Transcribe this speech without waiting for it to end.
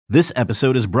This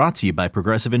episode is brought to you by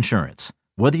Progressive Insurance.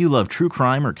 Whether you love true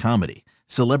crime or comedy,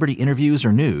 celebrity interviews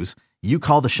or news, you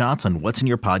call the shots on what's in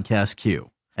your podcast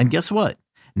queue. And guess what?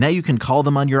 Now you can call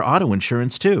them on your auto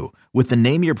insurance too with the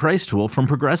Name Your Price tool from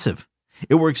Progressive.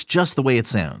 It works just the way it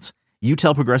sounds. You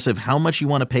tell Progressive how much you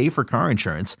want to pay for car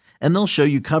insurance, and they'll show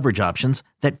you coverage options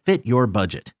that fit your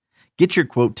budget. Get your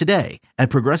quote today at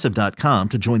Progressive.com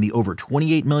to join the over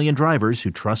 28 million drivers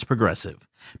who trust Progressive.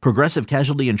 Progressive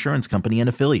Casualty Insurance Company and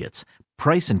Affiliates.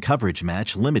 Price and coverage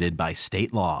match limited by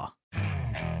state law.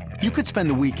 You could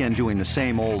spend the weekend doing the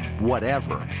same old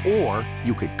whatever, or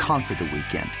you could conquer the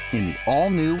weekend in the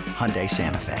all-new Hyundai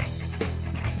Santa Fe.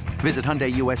 Visit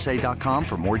HyundaiUSA.com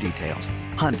for more details.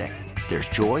 Hyundai, there's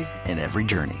joy in every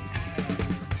journey.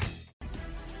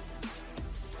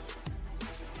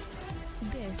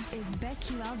 This is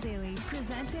BetQL Daily,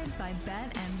 presented by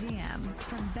BetMGM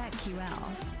from BetQL.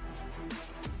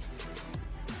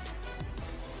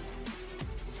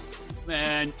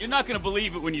 Man, you're not going to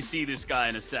believe it when you see this guy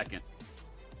in a second.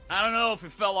 I don't know if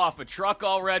it fell off a truck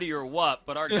already or what,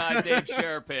 but our guy Dave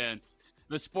Sharapan,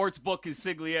 the sportsbook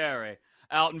consigliere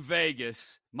out in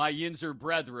Vegas, my Yinzer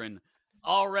brethren,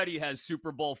 already has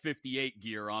Super Bowl 58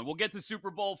 gear on. We'll get to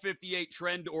Super Bowl 58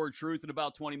 trend or truth in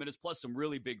about 20 minutes, plus some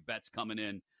really big bets coming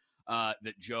in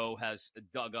that Joe has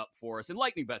dug up for us. And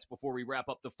lightning bets before we wrap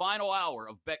up the final hour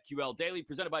of BetQL Daily,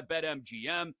 presented by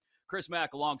BetMGM. Chris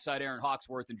Mack alongside Aaron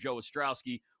Hawksworth and Joe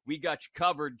Ostrowski. We got you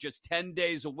covered, just 10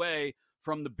 days away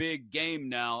from the big game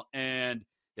now. And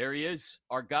there he is,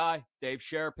 our guy, Dave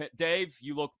Sharapan. Dave,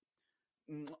 you look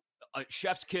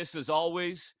chef's kiss as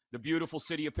always. The beautiful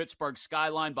city of Pittsburgh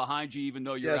skyline behind you, even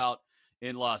though you're out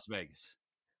in Las Vegas.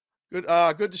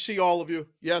 Good to see all of you.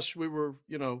 Yes, we were,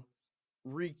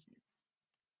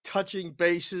 touching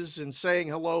bases and saying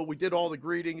hello. We did all the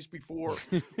greetings before.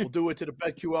 We'll do it to the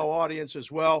BetQL audience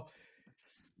as well.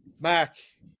 Mac,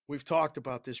 we've talked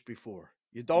about this before.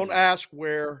 You don't ask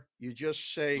where, you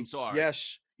just say,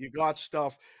 yes, you got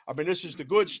stuff. I mean, this is the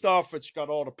good stuff. It's got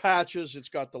all the patches. It's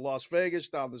got the Las Vegas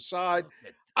down the side.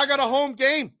 I got a home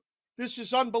game. This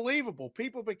is unbelievable.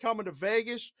 People have been coming to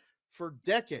Vegas for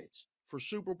decades for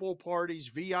Super Bowl parties,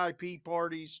 VIP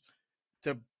parties,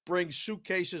 to bring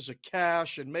suitcases of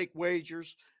cash and make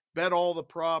wagers, bet all the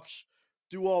props,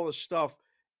 do all the stuff.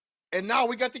 And now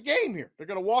we got the game here. They're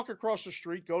going to walk across the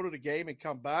street, go to the game, and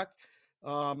come back.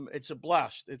 It's a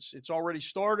blast. It's already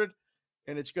started,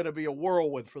 and it's going to be a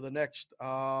whirlwind for the next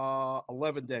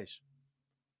 11 days.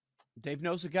 Dave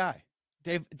knows a guy.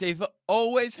 Dave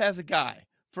always has a guy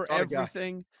for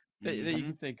everything that you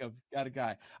can think of. Got a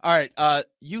guy. All right.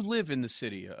 You live in the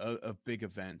city of big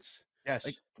events.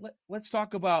 Yes. Let's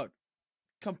talk about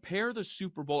compare the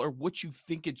Super Bowl or what you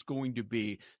think it's going to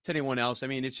be to anyone else. I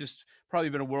mean, it's just probably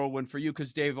been a whirlwind for you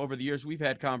because, Dave, over the years, we've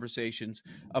had conversations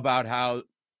about how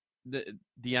the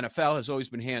NFL has always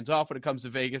been hands off when it comes to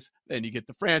Vegas. Then you get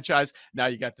the franchise. Now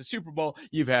you got the Super Bowl.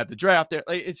 You've had the draft there.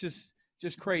 It's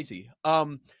just crazy.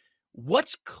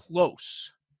 What's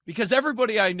close? Because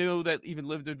everybody I knew that even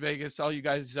lived in Vegas, all you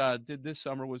guys did this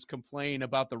summer was complain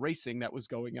about the racing that was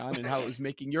going on and how it was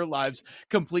making your lives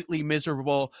completely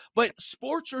miserable. But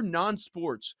sports or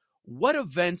non-sports, what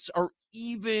events are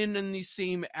even in the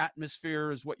same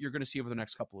atmosphere as what you're going to see over the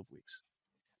next couple of weeks?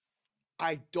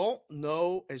 I don't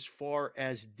know as far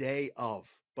as day of,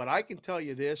 but I can tell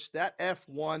you this, that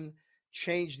F1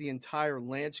 changed the entire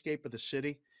landscape of the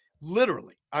city.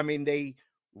 Literally. I mean, they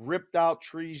ripped out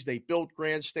trees, they built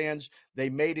grandstands, they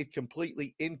made it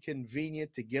completely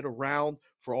inconvenient to get around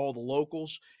for all the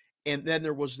locals. And then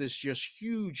there was this just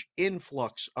huge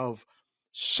influx of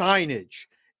signage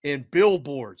and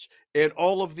billboards and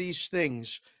all of these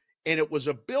things. And it was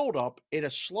a buildup in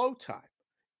a slow time.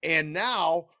 And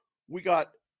now we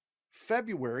got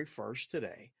February 1st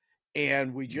today,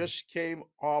 and we just came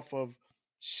off of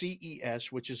CES,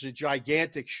 which is a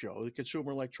gigantic show, the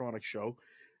Consumer Electronics Show.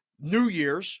 New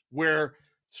Year's, where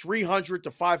 300 to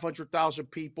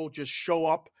 500,000 people just show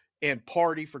up and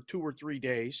party for 2 or 3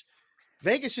 days.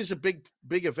 Vegas is a big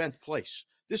event place.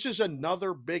 This is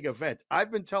another big event.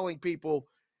 I've been telling people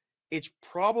it's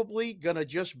probably going to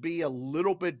just be a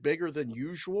little bit bigger than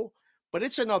usual, but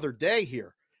it's another day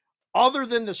here. Other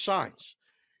than the signs,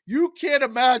 you can't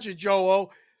imagine, Joe,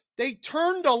 they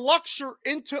turned a Luxor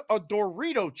into a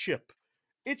Dorito chip.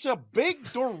 It's a big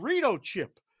Dorito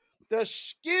chip. The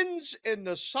skins and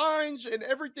the signs and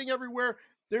everything everywhere.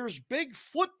 There's big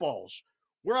footballs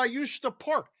where I used to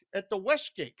park at the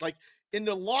Westgate, like in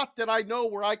the lot that I know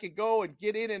where I could go and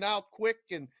get in and out quick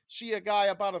and see a guy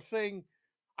about a thing.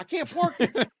 I can't park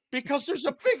there because there's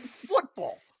a big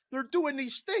football. They're doing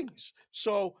these things.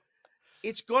 So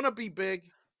it's going to be big.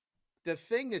 the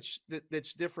thing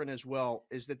that's different as well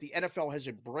is that the NFL has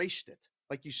embraced it.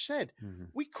 Like you said,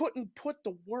 we couldn't put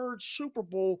the word Super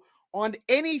Bowl on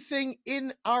anything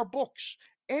in our books,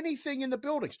 anything in the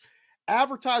buildings.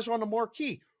 Advertise on the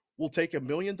marquee. We'll take $1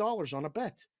 million on a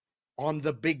bet on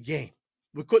the big game.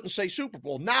 We couldn't say Super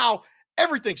Bowl. Now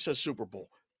everything says Super Bowl.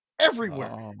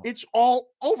 Everywhere. Oh. It's all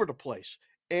over the place.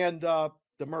 And the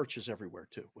merch is everywhere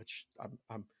too, which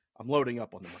I'm loading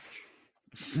up on the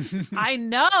merch. I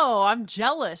know. I'm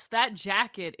jealous. That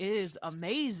jacket is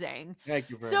amazing. Thank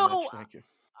you very much. Thank you.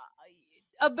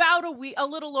 About a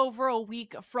little over a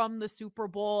week from the Super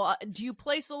Bowl, do you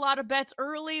place a lot of bets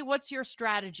early? What's your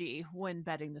strategy when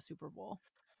betting the Super Bowl?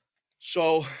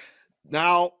 So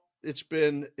now this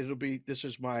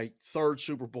is my third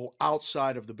Super Bowl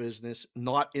outside of the business,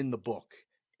 not in the book.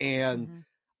 And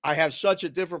I have such a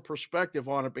different perspective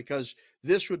on it because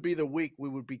this would be the week we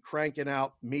would be cranking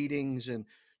out meetings and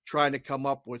trying to come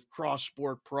up with cross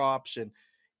sport props. And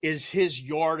is his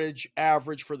yardage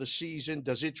average for the season?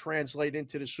 Does it translate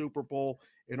into the Super Bowl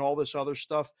and all this other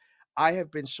stuff? I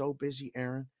have been so busy,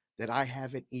 Aaron, that I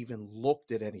haven't even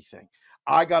looked at anything.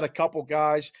 I got a couple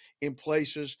guys in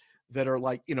places that are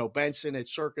like, Benson at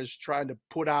Circus trying to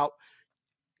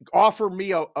offer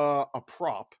me a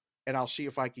prop, and I'll see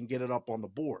if I can get it up on the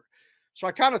board. So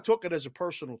I kind of took it as a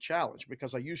personal challenge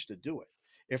because I used to do it.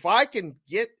 If I can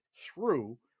get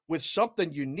through with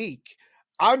something unique,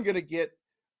 I'm going to get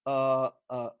a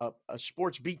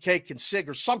sports BK consig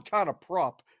or some kind of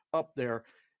prop up there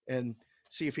and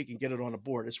see if he can get it on the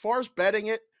board. As far as betting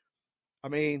it, I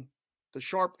mean, the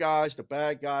sharp guys, the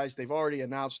bad guys, they've already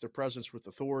announced their presence with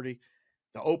authority.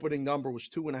 The opening number was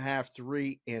 2.5,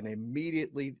 3, and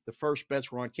immediately the first bets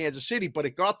were on Kansas City, but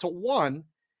it got to 1,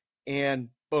 and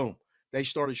boom, they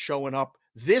started showing up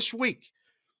this week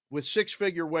with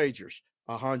six-figure wagers,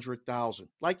 100,000.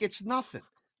 Like it's nothing.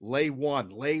 Lay 1,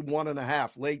 lay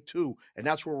 1.5, lay 2, and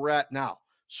that's where we're at now.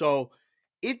 So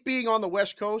it being on the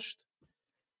West Coast,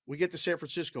 we get the San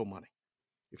Francisco money.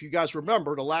 If you guys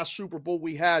remember, the last Super Bowl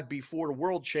we had before the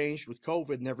world changed with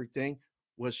COVID and everything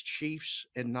was Chiefs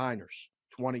and Niners,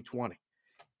 2020.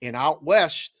 And out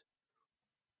West,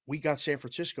 we got San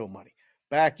Francisco money.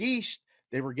 Back East,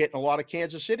 they were getting a lot of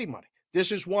Kansas City money.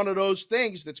 This is one of those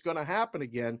things that's going to happen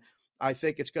again. I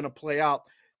think it's going to play out.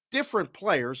 Different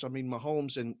players. I mean,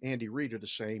 Mahomes and Andy Reid are the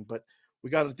same, but we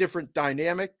got a different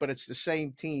dynamic, but it's the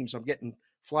same teams. I'm getting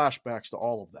flashbacks to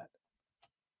all of that.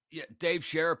 Yeah, Dave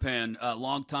Sherapan, a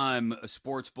longtime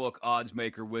sportsbook odds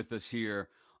maker with us here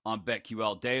on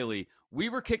BetQL Daily. We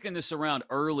were kicking this around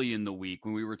early in the week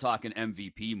when we were talking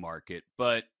MVP market,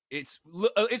 but it's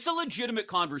a legitimate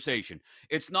conversation.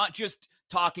 It's not just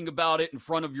talking about it in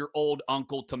front of your old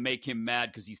uncle to make him mad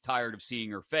because he's tired of seeing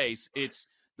her face. It's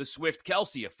the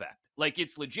Swift-Kelsey effect. Like,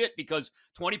 it's legit because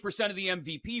 20% of the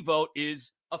MVP vote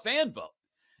is a fan vote.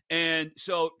 And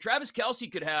so Travis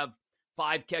Kelce could have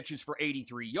 5 catches for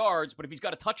 83 yards, but if he's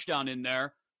got a touchdown in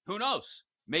there, who knows?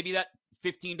 Maybe that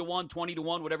 15-1,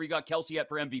 20-1, whatever you got Kelce at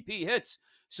for MVP hits.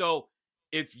 So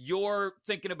if you're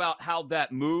thinking about how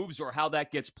that moves or how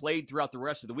that gets played throughout the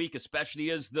rest of the week,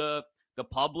 especially as the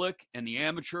public and the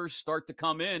amateurs start to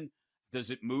come in, does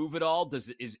it move at all?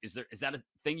 Is that a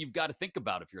thing you've got to think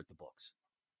about if you're at the books?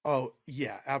 Oh,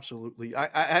 yeah, absolutely.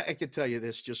 I can tell you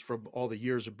this just from all the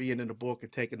years of being in the book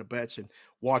and taking the bets and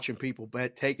watching people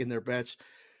bet, taking their bets.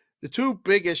 The two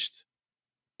biggest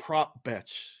prop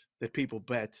bets that people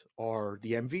bet are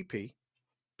the MVP,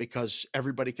 because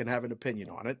everybody can have an opinion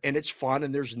on it, and it's fun,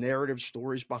 and there's narrative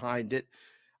stories behind it.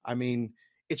 I mean,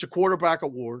 it's a quarterback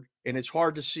award, and it's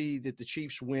hard to see that the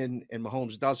Chiefs win and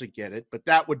Mahomes doesn't get it, but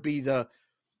that would be the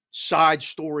side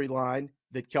storyline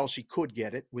that Kelce could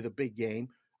get it with a big game.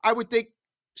 I would think,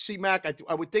 C-Mac,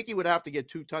 I would think he would have to get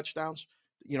 2 touchdowns.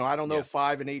 I don't know if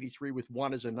 5 and 83 with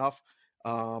 1 is enough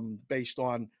based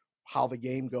on how the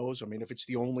game goes. I mean, if it's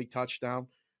the only touchdown,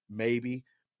 maybe.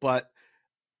 But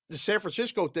the San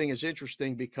Francisco thing is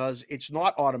interesting because it's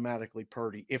not automatically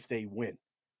Purdy if they win.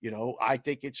 I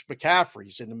think it's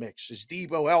McCaffrey's in the mix. Is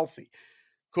Debo healthy?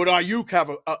 Could Ayuk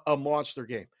have a monster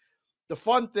game? The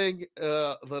fun thing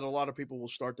that a lot of people will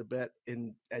start to bet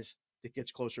as it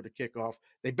gets closer to kickoff,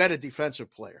 they bet a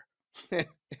defensive player.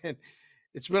 And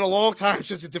it's been a long time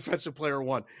since a defensive player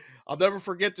won. I'll never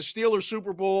forget the Steelers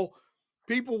Super Bowl.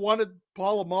 People wanted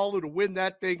Polamalu to win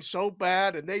that thing so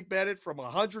bad, and they bet it from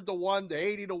 100-1 to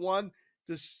 80-1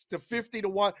 to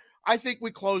 50-1. I think we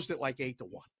closed it like 8-1.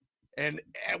 And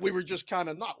we were just kind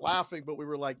of not laughing, but we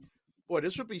were like, boy,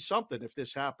 this would be something if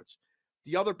this happens.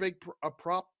 The other big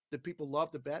prop that people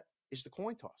love to bet is the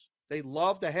coin toss. They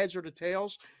love the heads or the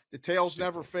tails. The tails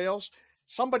never fails.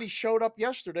 Somebody showed up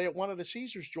yesterday at one of the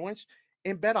Caesars joints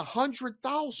and bet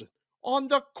 100,000 on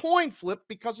the coin flip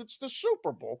because it's the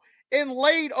Super Bowl and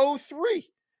laid 0-3.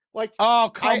 Like,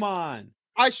 Oh, come on.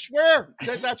 I swear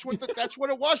that's what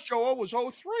it was, Joe. It was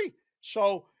 0-3.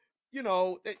 So,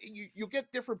 you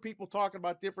get different people talking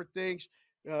about different things.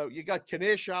 You got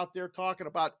Kanish out there talking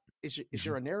about, is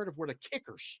there a narrative where the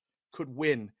kickers could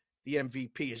win the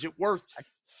MVP? Is it worth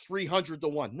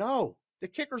 300-1? No, the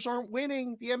kickers aren't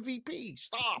winning the MVP.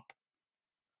 Stop.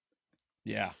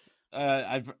 Yeah.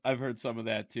 I've heard some of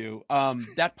that too.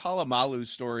 That Palomalu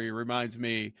story reminds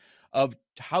me of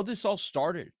how this all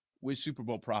started with Super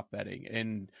Bowl prop betting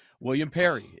and William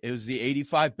Perry. It was the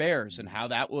 85 Bears and how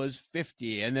that was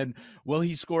 50. And then will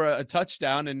he score a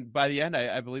touchdown? And by the end,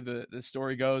 I believe the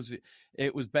story goes,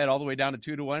 it was bet all the way down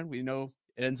to 2-1. We know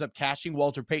it ends up cashing.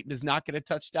 Walter Payton does not get a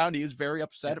touchdown. He was very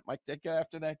upset at Mike Ditka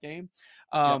after that game.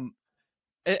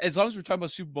 As long as we're talking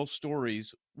about Super Bowl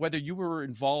stories, whether you were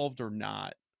involved or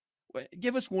not,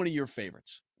 give us one of your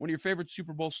favorites, one of your favorite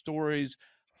Super Bowl stories,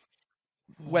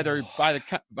 whether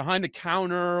behind the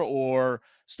counter or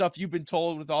stuff you've been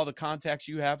told with all the contacts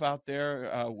you have out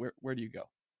there. Where do you go?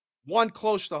 One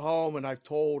close to home, and I've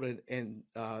told, and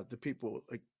the people,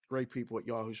 like great people at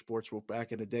Yahoo Sports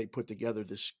back in the day, put together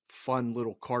this fun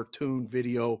little cartoon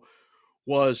video,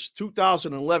 was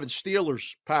 2011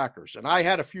 Steelers Packers. And I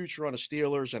had a future on the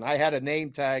Steelers, and I had a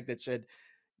name tag that said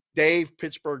Dave,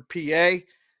 Pittsburgh, PA.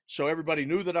 So everybody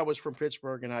knew that I was from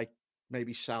Pittsburgh, and I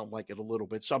maybe sound like it a little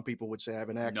bit. Some people would say I have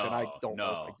an accent. I don't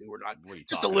know if I do or not.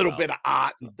 Just a little bit of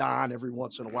Ott and Don every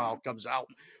once in a while comes out.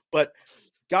 But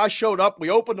guy showed up. We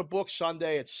opened the book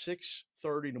Sunday at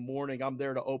 6:30 in the morning. I'm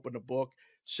there to open the book.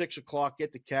 6 o'clock,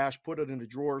 get the cash, put it in the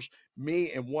drawers.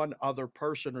 Me and one other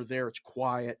person are there. It's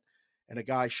quiet. And a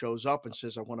guy shows up and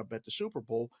says, I want to bet the Super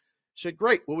Bowl. I said,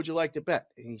 great. What would you like to bet?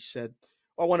 And he said,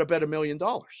 I want to bet $1 million.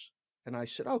 And I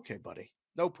said, okay, buddy,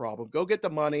 no problem. Go get the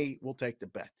money. We'll take the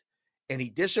bet. And he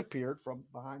disappeared from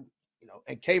behind,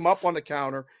 and came up on the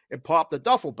counter and popped the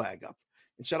duffel bag up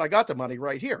and said, I got the money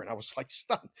right here. And I was like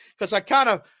stunned because I kind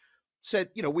of said,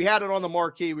 we had it on the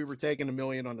marquee. We were taking $1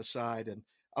 million on the side. And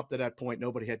up to that point,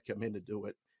 nobody had come in to do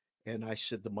it. And I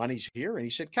said, the money's here. And he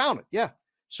said, count it. Yeah.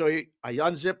 So I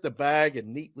unzipped the bag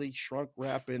and neatly shrunk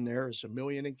wrap in there is $1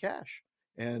 million in cash.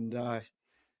 And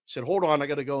said, hold on, I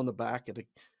got to go in the back. And I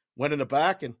went in the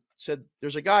back and said,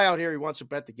 there's a guy out here. He wants to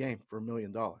bet the game for $1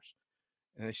 million.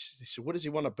 And they said, what does he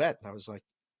want to bet? And I was like,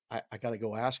 I got to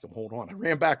go ask him. Hold on. I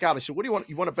ran back out. I said, what do you want?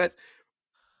 You want to bet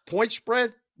point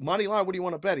spread, money line? What do you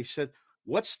want to bet? He said,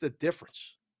 what's the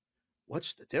difference?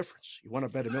 What's the difference? You want to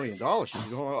bet $1 million? You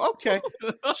go, okay.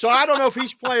 So I don't know if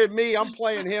he's playing me. I'm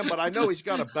playing him, but I know he's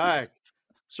got a bag.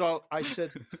 So I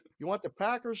said, you want the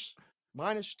Packers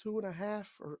minus 2.5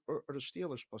 or the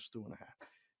Steelers plus 2.5?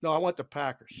 No, I want the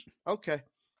Packers. Okay.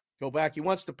 Go back. He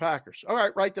wants the Packers. All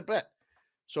right, write the bet.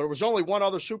 So there was only one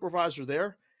other supervisor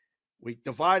there. We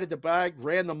divided the bag,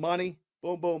 ran the money,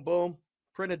 boom, boom, boom,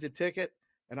 printed the ticket.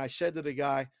 And I said to the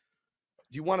guy,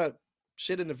 do you want to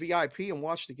sit in the VIP and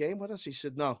watch the game with us? He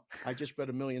said, no, I just bet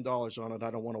 $1 million on it. I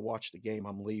don't want to watch the game.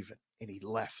 I'm leaving. And he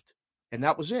left. And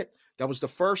that was it. That was the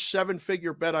first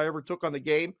 7-figure bet I ever took on the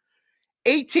game.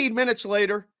 18 minutes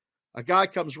later, a guy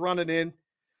comes running in.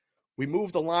 We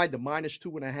moved the line to minus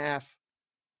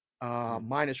 2.5,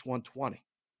 minus 120.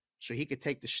 So he could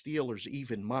take the Steelers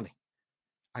even money.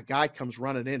 A guy comes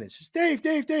running in and says, Dave,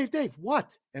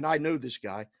 what? And I knew this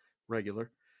guy,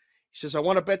 regular. He says, I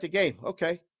want to bet the game.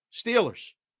 Okay.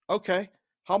 Steelers. Okay.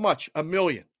 How much? $1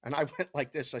 million. And I went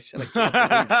like this. I said, I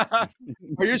can't believe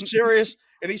it. Are you serious?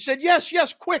 And he said,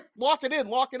 yes, quick. Lock it in.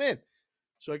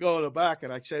 So I go in the back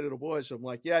and I say to the boys, I'm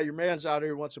like, yeah, your man's out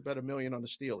here wants to bet $1 million on the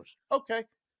Steelers. Okay.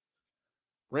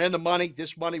 Ran the money.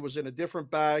 This money was in a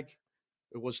different bag.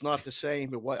 It was not the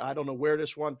same. I don't know where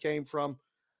this one came from.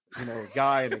 A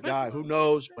guy, who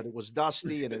knows, but it was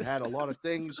dusty and it had a lot of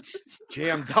things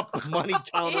jammed up the money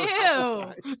counter.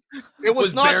 It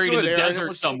was not buried good, in the Aaron.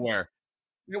 desert somewhere.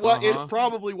 It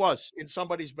probably was in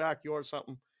somebody's backyard or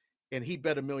something. And he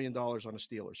bet $1 million on the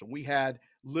Steelers. And we had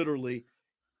literally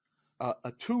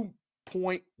a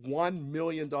 $2.1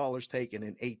 million taken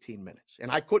in 18 minutes. And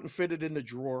I couldn't fit it in the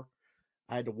drawer.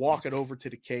 I had to walk it over to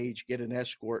the cage, get an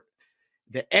escort.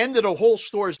 The end of the whole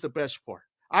story is the best part.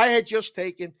 I had just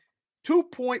taken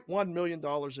 $2.1 million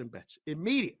in bets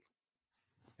immediately.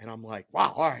 And I'm like,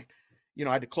 wow, all right.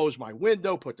 I had to close my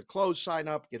window, put the close sign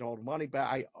up, get all the money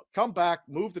back. I come back,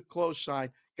 move the close sign.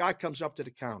 Guy comes up to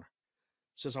the counter,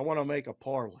 says, I want to make a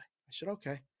parlay. I said,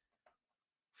 okay.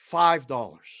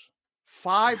 $5.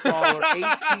 $5,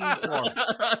 18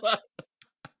 parlay.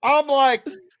 I'm like,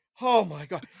 Oh my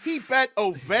God. He bet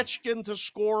Ovechkin to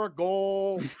score a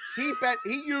goal. He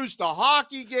used the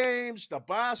hockey games, the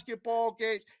basketball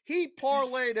games. He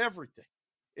parlayed everything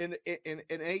in an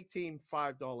 18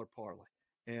 $5 parlay.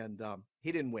 And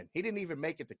he didn't win. He didn't even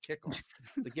make it to kickoff.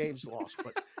 The game's lost.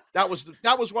 But that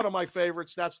was one of my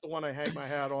favorites. That's the one I hang my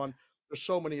hat on. There's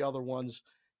so many other ones.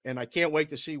 And I can't wait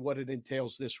to see what it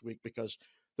entails this week, because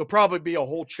there'll probably be a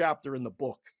whole chapter in the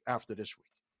book after this week.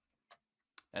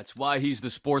 That's why he's the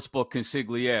sportsbook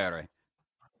consigliere.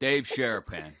 Dave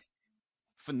Sherapan.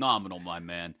 Phenomenal, my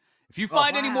man. If you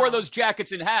find any more of those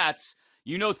jackets and hats,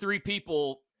 you know 3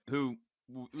 people who...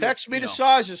 Text me the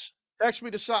sizes. Text me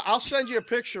the size. I'll send you a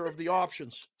picture of the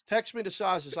options. Text me the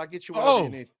sizes. I'll get you whatever you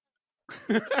need.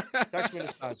 Text me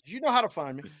the sizes. You know how to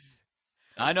find me.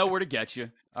 I know where to get you.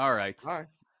 All right. All right.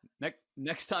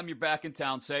 Next time you're back in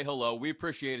town, say hello. We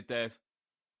appreciate it, Dave.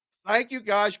 Thank you,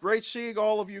 guys. Great seeing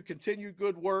all of you. Continue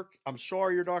good work. I'm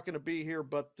sorry you're not going to be here,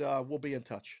 but we'll be in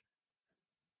touch.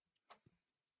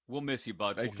 We'll miss you,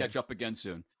 bud. We'll catch up again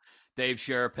soon. Dave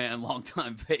Sherapan,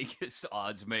 longtime Vegas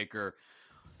odds maker.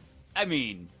 I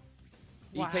mean,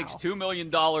 he takes $2 million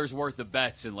worth of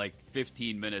bets in like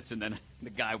 15 minutes, and then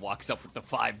the guy walks up with the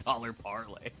 $5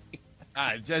 parlay.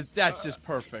 That's just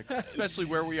perfect, especially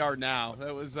where we are now.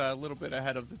 That was a little bit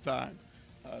ahead of the time.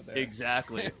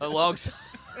 Exactly. Alongside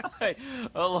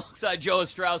Joe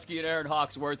Ostrowski and Aaron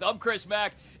Hawksworth, I'm Chris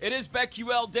Mack. It is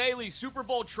BetQL Daily. Super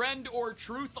Bowl trend or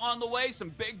truth on the way. Some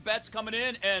big bets coming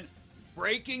in, and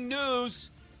breaking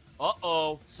news.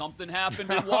 Something happened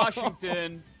in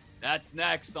Washington. That's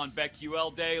next on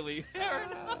BetQL Daily.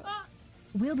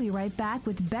 We'll be right back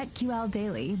with BetQL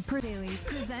Daily,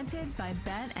 presented by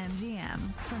BetMGM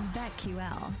from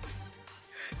BetQL.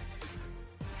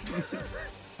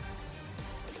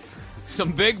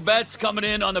 Some big bets coming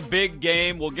in on the big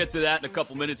game. We'll get to that in a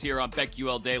couple minutes here on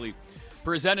BetQL Daily,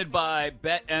 presented by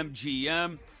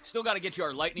BetMGM. Still got to get you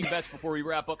our lightning bets before we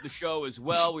wrap up the show as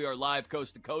well. We are live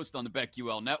coast to coast on the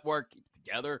BetQL network. Keep it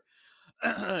together.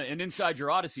 And inside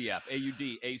your Odyssey app,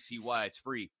 AUDACY. It's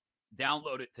free.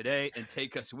 Download it today and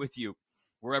take us with you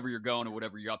wherever you're going or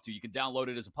whatever you're up to. You can download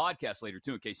it as a podcast later,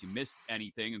 too, in case you missed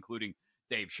anything, including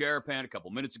Dave Sherapan a couple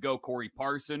minutes ago, Corey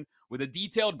Parson, with a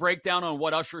detailed breakdown on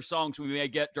what Usher songs we may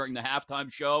get during the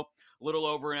halftime show a little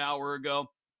over an hour ago,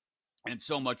 and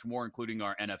so much more, including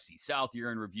our NFC South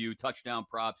year in review, touchdown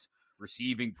props,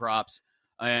 receiving props,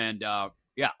 and, a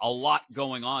lot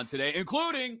going on today,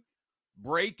 including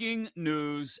breaking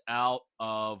news out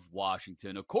of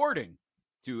Washington. According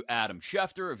to Adam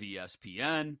Schefter of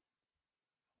ESPN,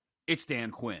 it's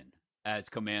Dan Quinn as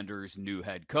Commanders' new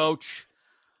head coach.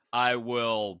 I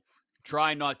will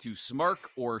try not to smirk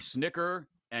or snicker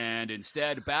and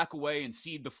instead back away and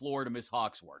cede the floor to Miss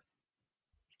Hawksworth.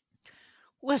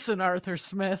 Listen, Arthur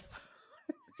Smith.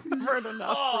 I've heard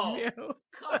enough from you.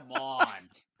 Come on.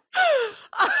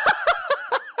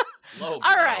 All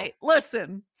right,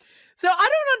 listen. So I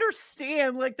don't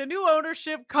understand. Like, the new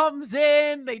ownership comes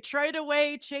in, they trade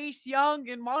away Chase Young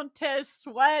and Montez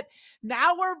Sweat.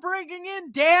 Now we're bringing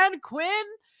in Dan Quinn,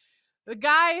 the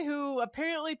guy who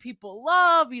apparently people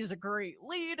love. He's a great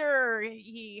leader.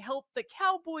 He helped the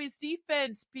Cowboys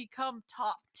defense become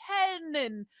top 10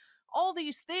 and all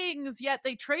these things, yet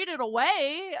they traded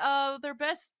away their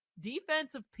best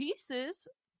defensive pieces,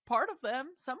 part of them,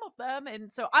 some of them.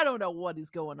 And so I don't know what is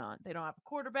going on. They don't have a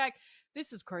quarterback.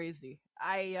 This is crazy.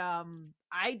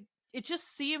 It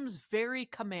just seems very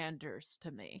Commanders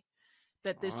to me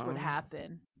that this would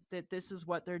happen, that this is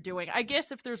what they're doing. I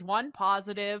guess if there's one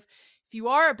positive, if you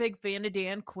are a big fan of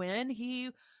Dan Quinn, he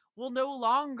will no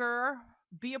longer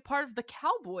be a part of the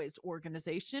Cowboys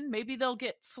organization. Maybe they'll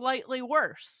get slightly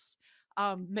worse.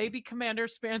 Maybe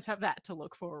Commanders fans have that to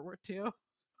look forward to.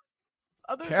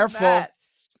 Careful.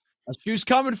 A shoe's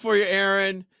coming for you,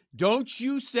 Aaron. Don't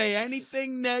you say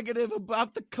anything negative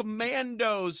about the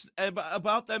Commandos,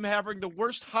 about them having the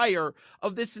worst hire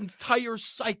of this entire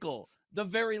cycle, the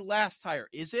very last hire.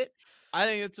 Is it? I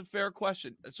think it's a fair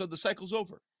question. So the cycle's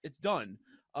over. It's done.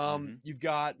 You've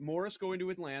got Morris going to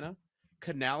Atlanta,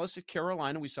 Canales at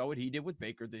Carolina. We saw what he did with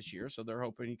Baker this year, so they're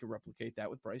hoping he can replicate that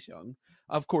with Bryce Young.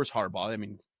 Of course, Harbaugh. I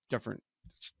mean, different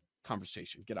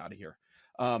conversation. Get out of here.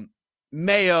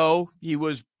 Mayo, he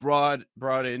was brought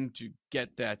in to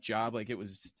get that job, like it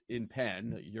was in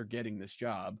Penn. You're getting this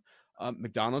job.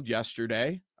 McDonald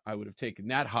yesterday, I would have taken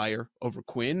that hire over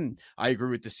Quinn. I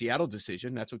agree with the Seattle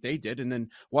decision. That's what they did. And then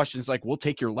Washington's like, we'll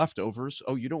take your leftovers.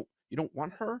 Oh, you don't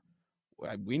want her?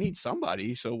 We need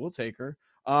somebody, so we'll take her.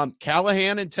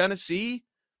 Callahan in Tennessee.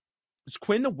 Is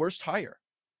Quinn the worst hire?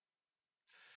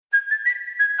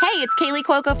 Hey, it's Kaylee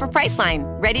Cuoco for Priceline.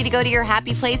 Ready to go to your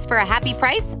happy place for a happy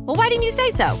price? Well, why didn't you say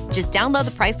so? Just download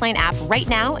the Priceline app right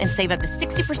now and save up to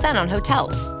 60% on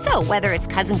hotels. So whether it's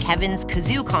Cousin Kevin's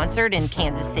Kazoo Concert in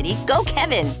Kansas City, go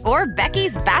Kevin, or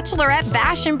Becky's Bachelorette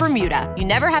Bash in Bermuda, you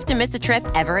never have to miss a trip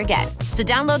ever again. So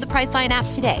download the Priceline app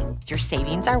today. Your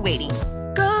savings are waiting.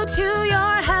 Go to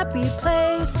your happy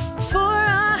place for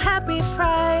a happy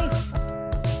price.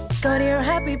 Go to your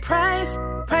happy price,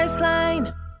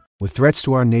 Priceline. With threats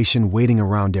to our nation waiting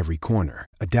around every corner,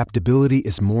 adaptability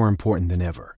is more important than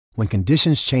ever. When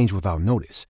conditions change without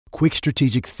notice, quick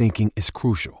strategic thinking is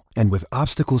crucial. And with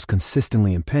obstacles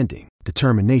consistently impending,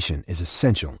 determination is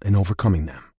essential in overcoming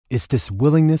them. It's this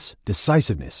willingness,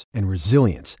 decisiveness, and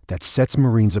resilience that sets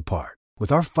Marines apart.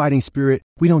 With our fighting spirit,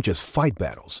 we don't just fight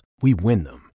battles, we win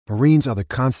them. Marines are the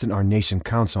constant our nation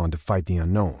counts on to fight the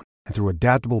unknown. And through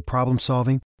adaptable problem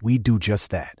solving, we do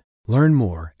just that. Learn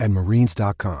more at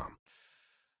marines.com.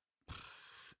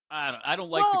 I don't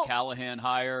like the Callahan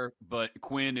hire, but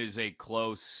Quinn is a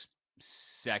close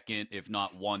second, if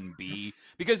not 1B,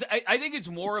 because I think it's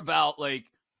more about like,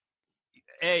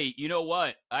 hey, you know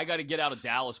what? I got to get out of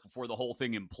Dallas before the whole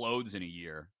thing implodes in a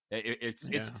year.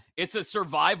 It's a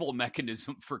survival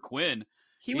mechanism for Quinn.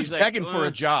 He's was begging for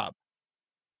a job.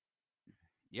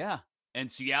 Yeah,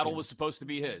 and Seattle was supposed to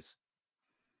be his.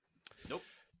 Nope.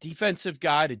 Defensive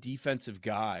guy to defensive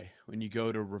guy. When you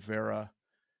go to Rivera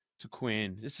to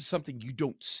Quinn, this is something you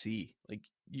don't see. Like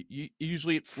you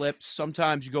usually it flips.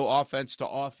 Sometimes you go offense to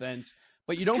offense,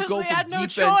 but you don't go from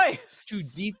defense to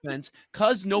defense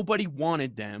because nobody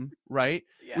wanted them, right?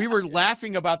 Yeah, we were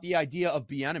laughing about the idea of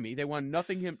Bieniemy. They wanted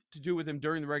nothing to do with him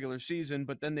during the regular season,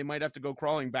 but then they might have to go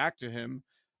crawling back to him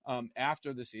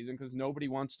after the season because nobody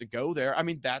wants to go there. I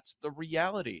mean, that's the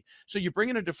reality. So you bring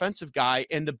in a defensive guy,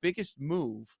 and the biggest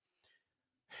move,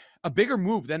 a bigger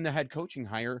move than the head coaching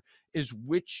hire, is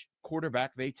which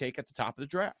quarterback they take at the top of the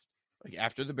draft. Like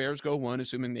after the Bears go one,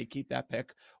 assuming they keep that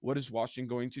pick, what is Washington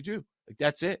going to do? Like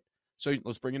that's it. So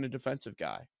let's bring in a defensive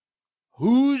guy.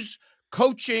 Who's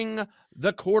coaching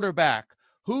the quarterback?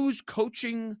 Who's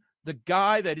coaching the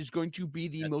guy that is going to be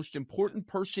the most important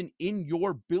person in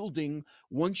your building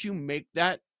once you make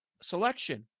that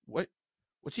selection?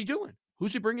 What's he doing?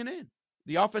 Who's he bringing in?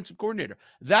 The offensive coordinator.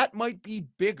 That might be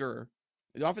bigger.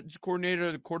 The offensive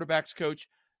coordinator, the quarterback's coach,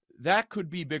 that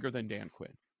could be bigger than Dan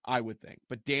Quinn, I would think.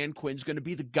 But Dan Quinn's going to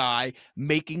be the guy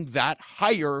making that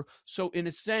hire. So in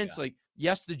a sense, like,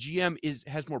 yes, the GM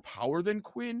has more power than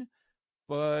Quinn,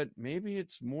 but maybe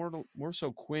it's more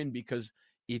so Quinn, because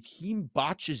if he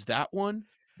botches that one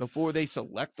before they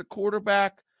select the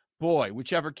quarterback, boy,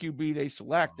 whichever QB they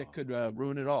select, that could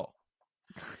ruin it all.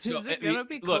 So, is it going to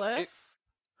be Cliff?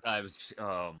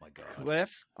 Oh, my God.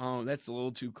 Cliff? Oh, that's a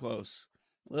little too close.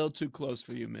 A little too close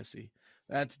for you, Missy.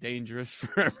 That's dangerous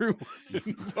for everyone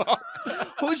involved.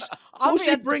 Who's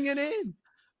he bringing in?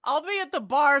 I'll be at the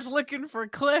bars looking for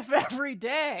Cliff every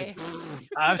day.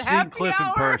 I've seen Cliff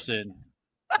in person.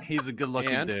 He's a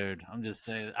good-looking dude. I'm just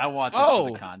saying. I watch this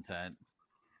for the content.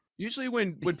 Usually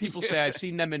when people say I've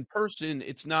seen them in person,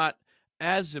 it's not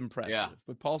as impressive. Yeah.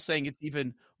 But Paul's saying it's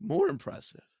even more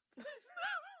impressive.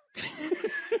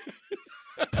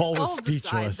 Paul was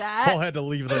speechless. Paul had to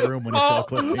leave the room when he saw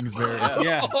Cliff Kingsbury.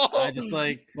 Yeah, I just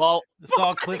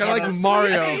saw Cliff. Kind of like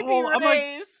Mario.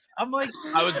 I'm like,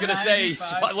 I was gonna say,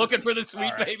 looking for the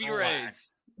sweet baby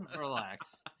rays.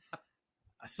 Relax.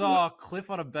 I saw Cliff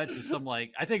on a bench with some I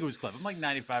think it was Cliff. I'm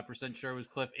 95% sure it was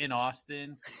Cliff in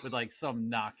Austin with some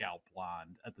knockout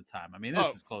blonde at the time. I mean,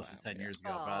 this is close to 10 years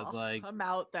ago, but I was like, I'm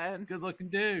out then. Good looking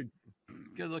dude.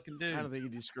 Good looking dude. I don't think he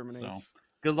discriminates. So,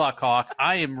 good luck, Hawk.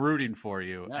 I am rooting for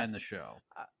you and the show.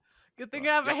 Good thing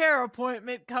I have a hair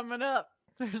appointment coming up.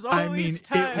 There's always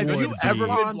time. Have you ever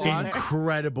been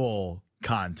incredible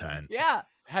content? Yeah.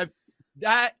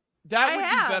 That would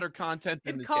be better content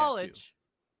than in the college.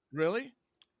 Tattoo. Really?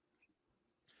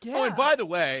 Yeah. Oh, and by the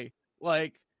way,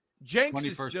 Jenks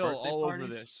is still all parties?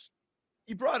 over this.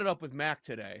 He brought it up with Mac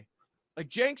today.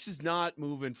 Jenks is not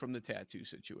moving from the tattoo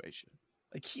situation.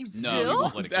 He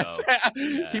won't let it go.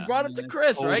 He brought it to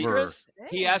Chris, right, Chris?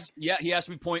 He asked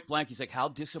me point blank. He's like, "How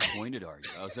disappointed are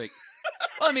you?" I was like,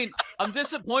 well, I mean, I'm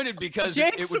disappointed because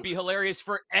it would be hilarious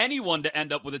for anyone to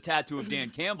end up with a tattoo of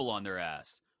Dan Campbell on their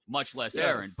ass, much less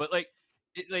Aaron. But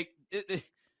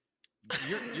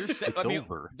you're saying, I mean,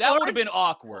 over. That would have been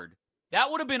awkward. That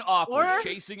would have been awkward,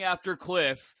 chasing after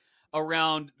Cliff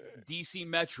around DC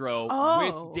Metro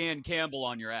with Dan Campbell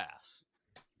on your ass.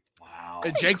 Wow.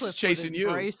 And Jenks is chasing you,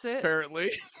 apparently.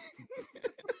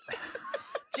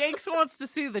 Jenks wants to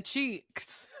see the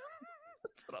cheeks.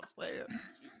 That's what I'm saying.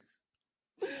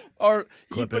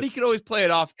 But he can always play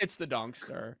it off. It's the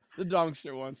Donkster. The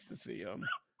Dunkster wants to see him.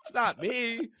 It's not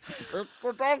me. It's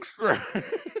the Dunkster.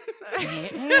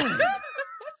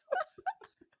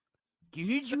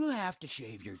 Did you have to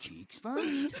shave your cheeks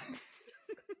first?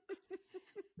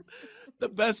 The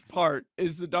best part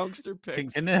is the Dunkster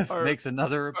picks. King Kniff makes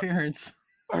another appearance.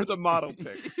 Are the model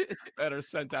picks that are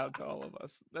sent out to all of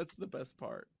us. That's the best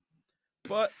part.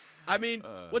 But, I mean,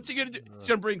 what's he going to do? He's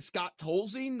going to bring Scott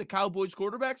Tolzien, the Cowboys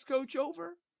quarterbacks coach,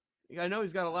 over? I know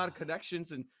he's got a lot of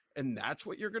connections, and that's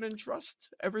what you're going to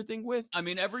entrust everything with? I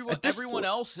mean, everyone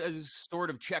else has sort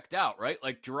of checked out, right?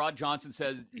 Like Gerard Johnson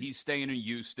says he's staying in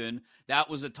Houston. That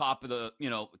was a top of the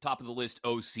list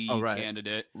OC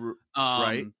candidate.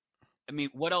 Right. I mean,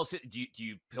 what else? Do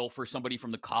you pilfer somebody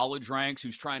from the college ranks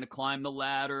who's trying to climb the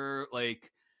ladder?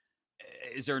 Like,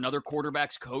 is there another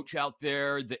quarterbacks coach out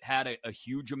there that had a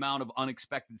huge amount of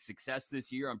unexpected success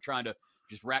this year? I'm trying to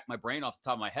just rack my brain off the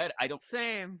top of my head. I don't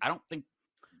think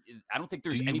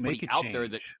there's anybody out there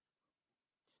that.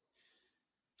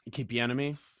 Keep the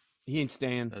enemy. He ain't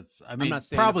staying. I'm not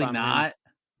staying. Probably not.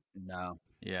 No.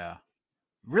 Yeah.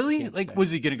 Really? Like,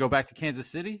 was he going to go back to Kansas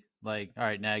City? Like, all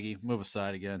right, Nagy, move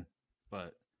aside again.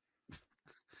 But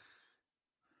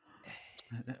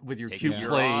with your cute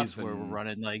plays where we're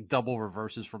running like double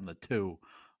reverses from the 2.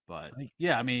 But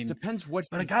yeah, I mean, depends what.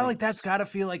 But a guy like that's got to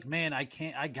feel like, man, I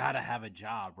got to have a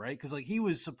job, right? Because like he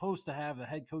was supposed to have a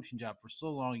head coaching job for so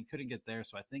long, he couldn't get there.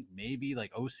 So I think maybe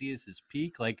like OC is his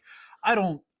peak. Like, I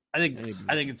think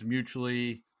it's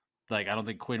mutually. Like, I don't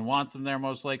think Quinn wants him there.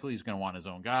 Most likely, he's going to want his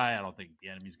on guy. I don't think the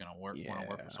enemy's going to want to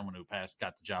work for someone who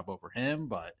got the job over him.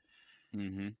 But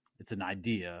it's an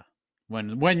idea.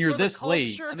 When you're this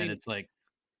late, and it's like,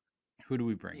 who do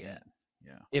we bring in?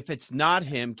 Yeah. If it's not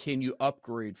him, can you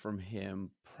upgrade from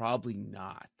him? Probably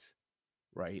not.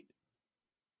 Right.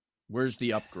 Where's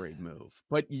the upgrade move?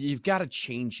 But you've got to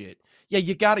change it. Yeah,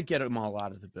 you got to get them all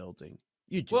out of the building.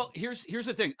 You do. Well, here's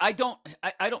the thing. I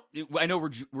know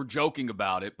we're joking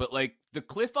about it, but like the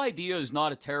Cliff idea is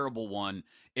not a terrible one.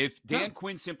 If Dan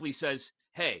Quinn simply says,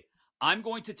 "Hey, I'm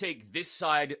going to take this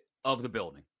side of the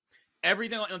building.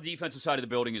 Everything on the defensive side of the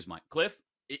building is mine. Cliff,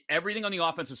 everything on the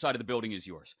offensive side of the building is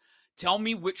yours. Tell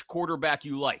me which quarterback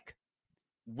you like.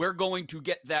 We're going to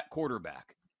get that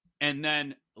quarterback, and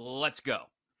then let's go."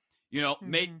 You know,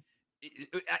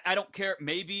 I don't care.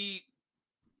 Maybe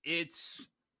it's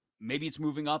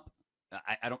moving up.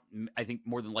 I think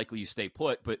more than likely you stay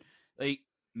put, but like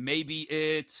maybe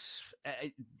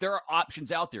there are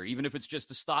options out there, even if it's just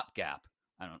a stopgap.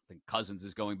 I don't think Cousins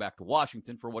is going back to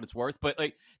Washington for what it's worth, but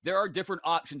like there are different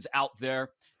options out there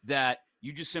that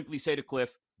you just simply say to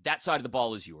Cliff, that side of the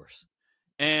ball is yours.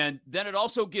 And then it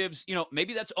also gives,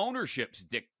 maybe that's ownership's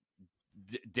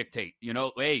dictate,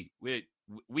 hey,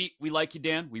 we like you,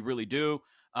 Dan. We really do.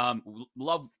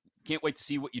 Can't wait to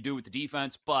see what you do with the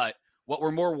defense. But what we're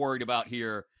more worried about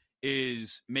here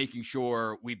is making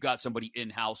sure we've got somebody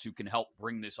in-house who can help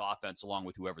bring this offense along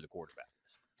with whoever the quarterback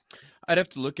is. I'd have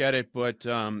to look at it, but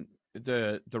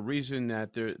the reason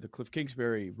that the Cliff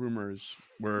Kingsbury rumors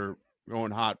were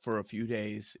going hot for a few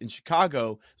days in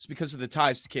Chicago is because of the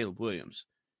ties to Caleb Williams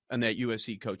and that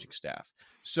USC coaching staff.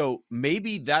 So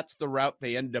maybe that's the route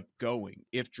they end up going.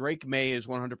 If Drake May is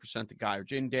 100% the guy or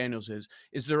Jaden Daniels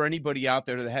is there anybody out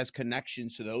there that has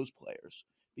connections to those players?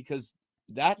 Because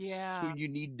that's who you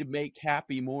need to make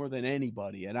happy more than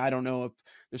anybody. And I don't know if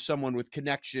there's someone with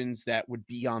connections that would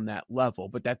be on that level,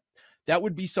 but that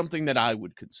would be something that I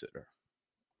would consider.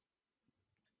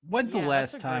 When's the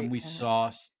last time we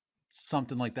saw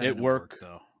something like that? It worked,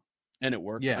 though. And it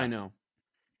worked. Yeah. I know.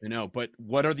 But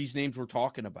what are these names we're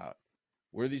talking about?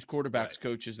 Where are these quarterbacks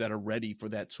coaches that are ready for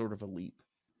that sort of a leap?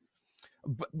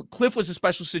 But Cliff was a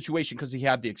special situation because he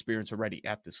had the experience already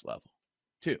at this level,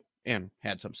 too, and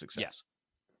had some success.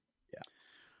 Yeah.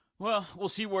 Well, we'll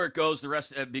see where it goes. The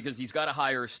rest, because he's got to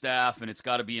hire a staff, and it's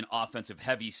got to be an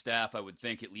offensive-heavy staff, I would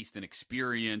think, at least in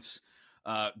experience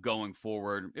going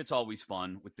forward. It's always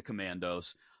fun with the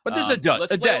Commandos. But this is a dud.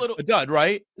 A dud,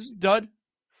 right? This is a dud.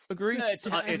 Agree? Yeah,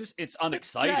 it's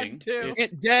unexciting.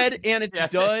 It's dead and it's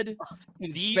dud.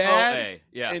 It's bad.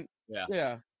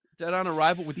 Yeah. Dead on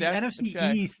arrival with the that.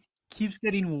 NFC East keeps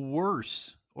getting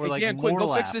worse. Or like Dan Quinn,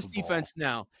 go fix this defense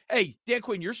now. Hey, Dan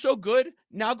Quinn, you're so good.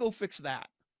 Now go fix that.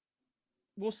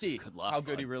 We'll see how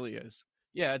good he really is.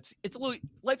 Yeah, it's a little.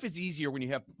 Life is easier when you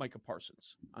have Micah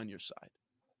Parsons on your side.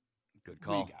 Good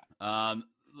call.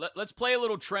 Let's play a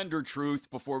little trend or truth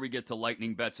before we get to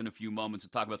lightning bets in a few moments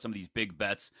and talk about some of these big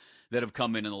bets that have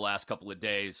come in the last couple of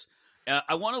days.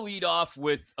 I want to lead off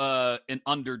with an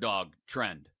underdog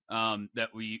trend that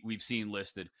we've seen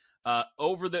listed.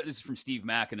 This is from Steve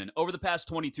Mackinnon. Over the past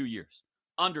 22 years,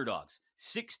 underdogs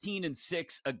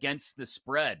 16-6 against the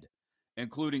spread,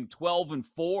 including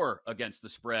 12-4 against the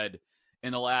spread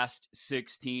in the last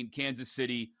 16. Kansas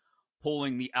City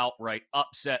pulling the outright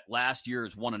upset last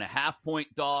year's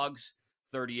 1.5-point dogs,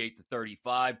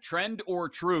 38-35. Trend or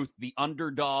truth, the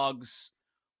underdogs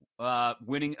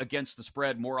winning against the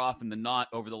spread more often than not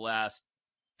over the last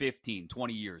 15,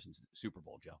 20 years in Super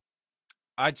Bowl, Joe?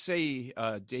 I'd say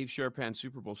Dave Sharapan's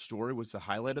Super Bowl story was the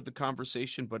highlight of the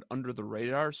conversation, but under the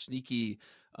radar, sneaky,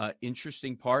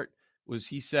 interesting part was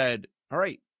he said, all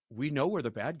right, we know where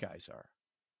the bad guys are,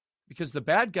 because the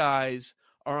bad guys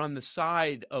are on the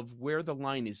side of where the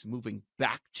line is moving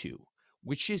back to,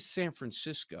 which is San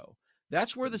Francisco.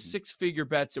 That's where the six-figure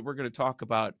bets that we're going to talk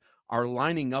about are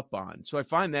lining up on. So I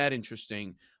find that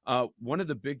interesting. One of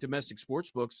the big domestic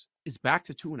sports books is back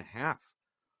to 2.5.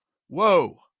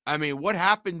 Whoa. I mean, what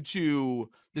happened to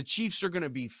the Chiefs are going to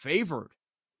be favored?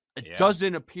 It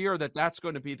doesn't appear that that's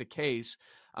going to be the case.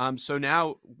 So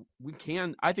now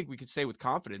I think we could say with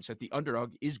confidence that the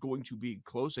underdog is going to be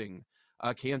closing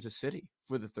Kansas City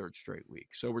for the third straight week.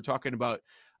 So we're talking about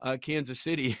Kansas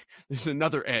City. There's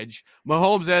another edge.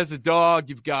 Mahomes as a dog.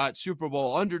 You've got Super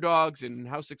Bowl underdogs and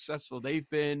how successful they've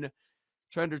been.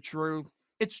 Trend or true?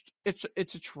 It's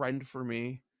a trend for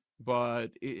me, but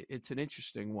it's an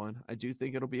interesting one. I do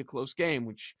think it'll be a close game,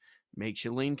 which makes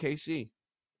you lean KC.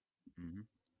 Mm-hmm.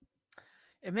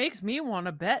 It makes me want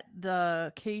to bet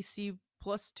the KC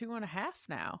plus 2.5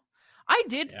 now. I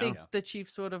did think the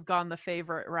Chiefs would have gone the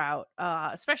favorite route,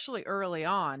 especially early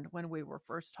on when we were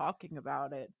first talking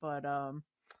about it. But I'm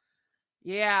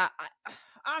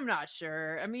not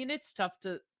sure. I mean, it's tough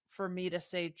for me to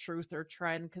say truth or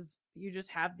trend because you just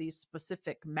have these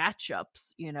specific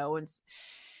matchups, and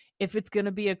if it's going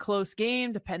to be a close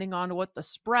game, depending on what the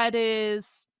spread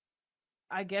is,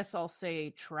 I guess I'll say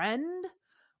trend.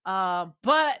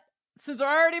 But since I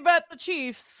already bet the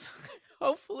Chiefs,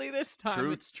 hopefully this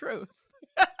time it's truth.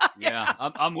 Yeah,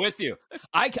 I'm with you.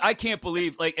 I can't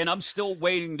believe, and I'm still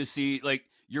waiting to see,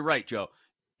 you're right, Joe.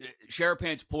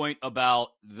 Sharapan's point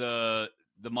about the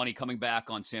money coming back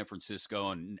on San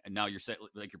Francisco, and now you're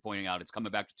pointing out, it's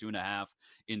coming back to 2.5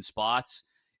 in spots,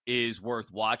 is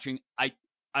worth watching. I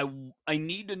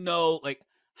need to know,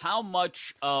 how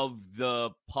much of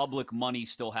the public money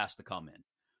still has to come in,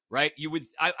 right?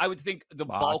 I would think the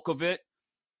bulk of it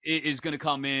is going to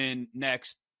come in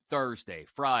next Thursday,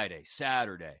 Friday,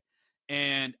 Saturday.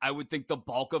 And I would think the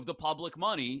bulk of the public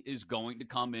money is going to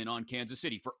come in on Kansas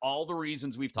City for all the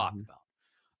reasons we've talked about.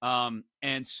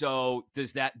 And so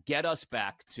does that get us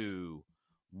back to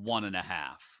 1.5?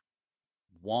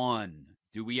 1?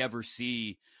 Do we ever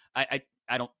see,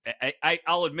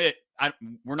 I'll admit,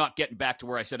 we're not getting back to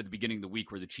where I said at the beginning of the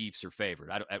week where the Chiefs are favored.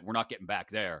 We're not getting back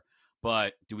there,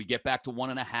 but do we get back to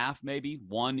 1.5, maybe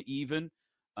 1 even?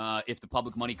 If the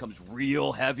public money comes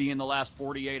real heavy in the last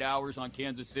 48 hours on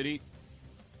Kansas City?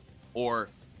 Or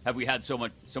have we had so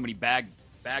many bag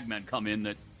men come in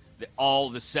that all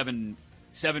the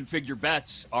seven-figure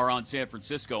bets are on San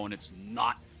Francisco and it's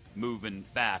not moving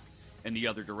back in the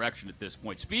other direction at this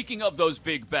point? Speaking of those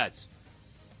big bets,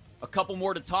 a couple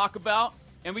more to talk about,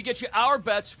 and we get you our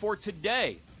bets for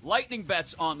today. Lightning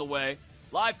bets on the way.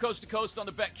 Live coast to coast on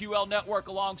the BetQL network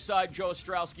alongside Joe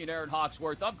Ostrowski and Aaron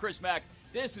Hawksworth. I'm Chris Mack.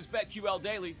 This is BetQL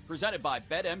Daily, presented by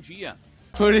BetMGM.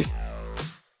 That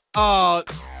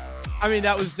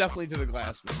was definitely to the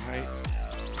glass man, right?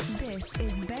 This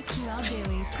is BetQL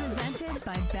Daily, presented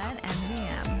by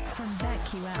BetMGM from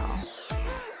BetQL.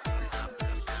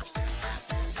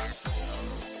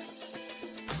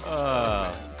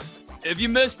 If you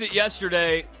missed it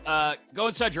yesterday, go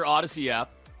inside your Odyssey app.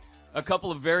 A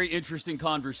couple of very interesting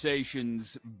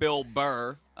conversations. Bill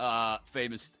Burr,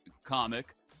 famous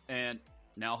comic, and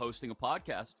now hosting a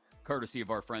podcast, courtesy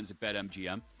of our friends at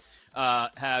BetMGM,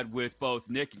 had with both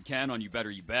Nick and Ken on You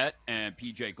Better You Bet and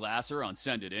PJ Glasser on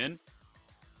Send It In.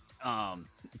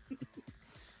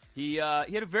 He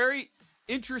had a very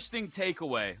interesting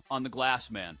takeaway on the Glass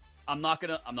Man. I'm not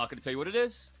gonna tell you what it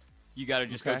is. You got to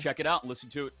just go check it out and listen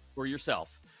to it for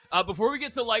yourself. Before we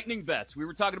get to lightning bets, we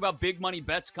were talking about big money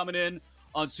bets coming in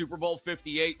on Super Bowl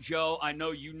 58. Joe, I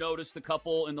know you noticed a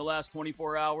couple in the last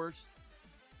 24 hours.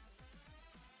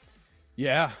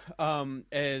 Yeah.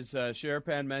 As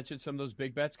Sharapan mentioned, some of those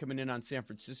big bets coming in on San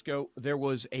Francisco. There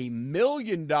was a $1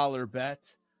 million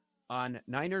bet on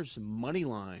Niners money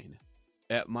line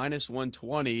at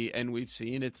 -120, and we've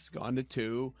seen it's gone to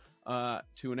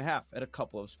 2.5 at a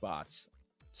couple of spots.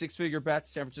 6-figure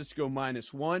bets, San Francisco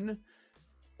 -1.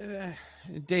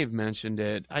 Dave mentioned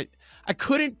it. I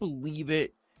couldn't believe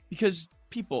it because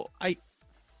people, I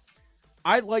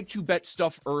like to bet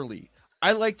stuff early.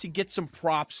 I like to get some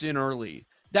props in early.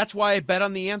 That's why I bet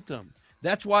on the anthem.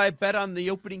 That's why I bet on the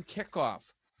opening kickoff.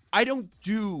 I don't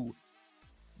do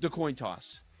the coin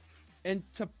toss. And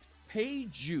to pay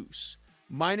juice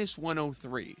minus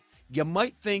 103, you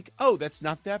might think, oh, that's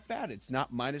not that bad. It's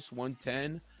not minus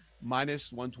 110,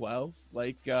 minus 112,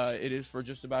 like it is for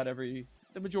just about the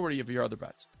majority of your other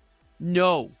bets.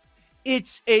 No,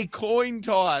 it's a coin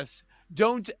toss.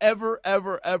 Don't ever,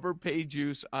 ever, ever pay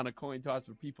juice on a coin toss,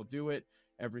 but people do it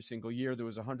every single year. There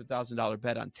was a $100,000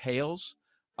 bet on tails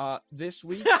this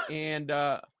week, and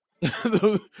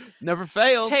never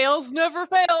fails. Tails never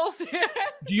fails.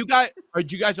 Do you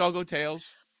guys all go tails,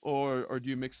 or do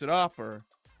you mix it up, or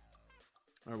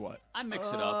what? I mix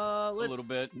it up a little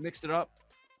bit. Mix it up.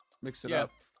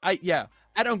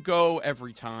 I don't go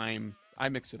every time. I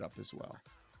mix it up as well.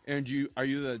 And are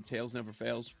you the tails never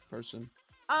fails person?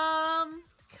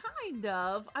 Kind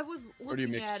of. I was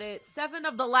looking at it. 7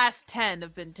 of the last 10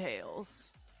 have been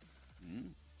tails.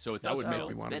 So that would make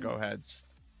me want to go heads.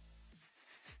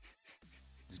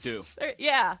 Let's do.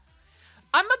 Yeah.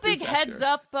 I'm a big heads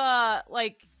up,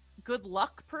 like good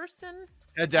luck person.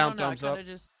 Head down, thumbs up.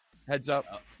 Heads up.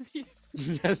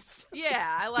 Yes.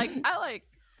 Yeah,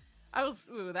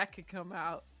 that could come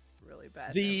out really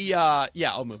bad.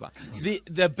 I'll move on.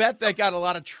 The bet that got a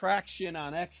lot of traction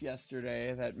on X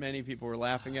yesterday that many people were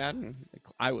laughing at, and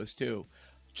I was too.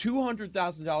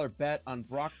 $200,000 bet on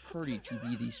Brock Purdy to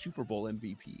be the Super Bowl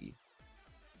MVP.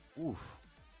 Oof.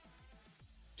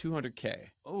 $200K.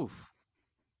 Oof.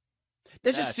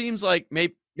 That just seems like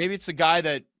maybe it's a guy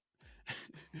that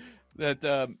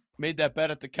made that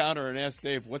bet at the counter and asked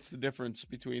Dave, "What's the difference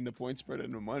between the point spread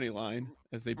and the money line?"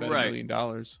 As they bet $1 million.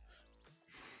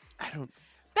 I don't.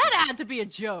 That had to be a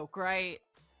joke, right?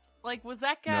 Like, was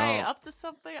that guy up to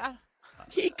something?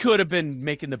 He could have been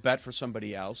making the bet for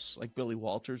somebody else, like Billy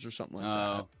Walters or something like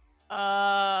that.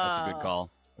 That's a good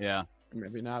call. Yeah.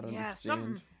 Maybe not. Yeah,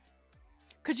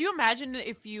 Could you imagine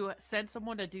if you sent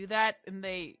someone to do that and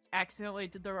they accidentally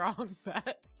did the wrong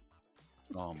bet?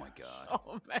 Oh my god.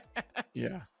 Oh man.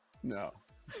 Yeah. No,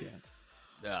 I can't.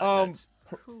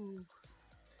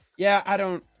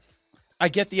 Yeah, I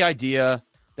get the idea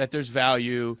that there's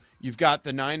value. You've got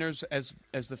the Niners as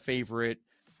the favorite,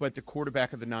 but the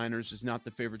quarterback of the Niners is not the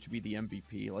favorite to be the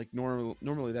MVP. Like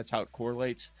normally that's how it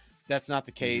correlates. That's not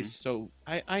the case. So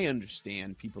I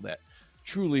understand people that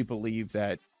truly believe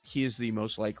that he is the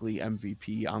most likely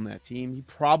MVP on that team. He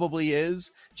probably is,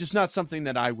 just not something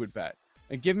that I would bet.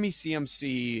 And give me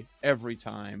CMC every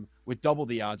time with double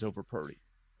the odds over Purdy.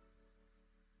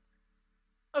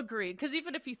 Agreed. Because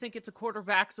even if you think it's a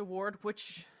quarterback's award,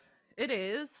 which it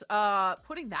is,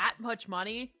 putting that much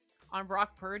money on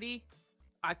Brock Purdy,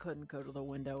 I couldn't go to the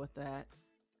window with that.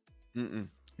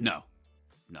 No.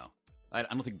 I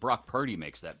don't think Brock Purdy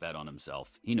makes that bet on himself.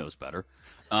 He knows better.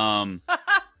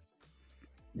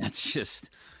 That's just...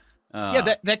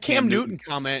 that Cam Newton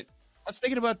comment, I was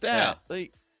thinking about that. Yeah.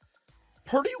 Like,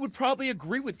 Purdy would probably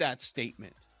agree with that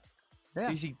statement.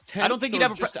 Yeah. Is he 10th I don't think he'd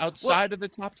ever just outside of the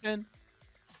top 10?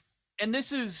 And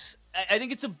this is, I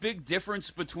think it's a big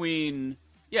difference between,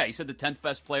 he said the 10th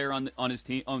best player on his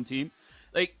own team.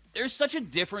 Like, there's such a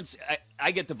difference,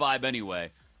 I get the vibe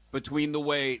anyway, between the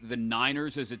way the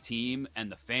Niners as a team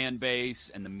and the fan base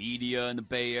and the media in the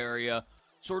Bay Area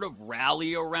sort of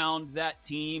rally around that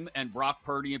team, and Brock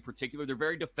Purdy in particular. They're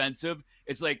very defensive.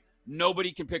 It's like,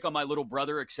 nobody can pick on my little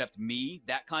brother except me,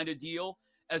 that kind of deal,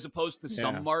 as opposed to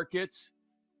some markets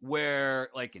where,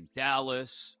 like in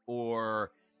Dallas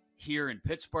or here in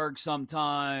Pittsburgh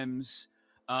sometimes,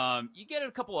 you get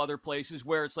a couple other places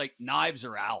where it's like knives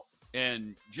are out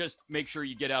and just make sure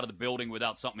you get out of the building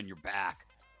without something in your back,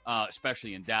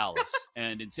 especially in Dallas.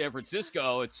 And in San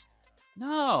Francisco, it's,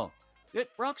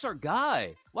 Brock's our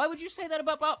guy. Why would you say that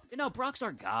about Brock? Brock's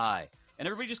our guy. And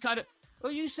everybody just kind of,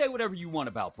 well, you say whatever you want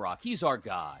about Brock. He's our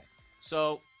guy.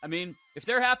 So, I mean, if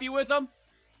they're happy with him,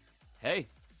 hey,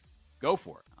 go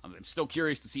for it. I'm still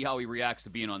curious to see how he reacts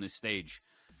to being on this stage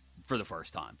for the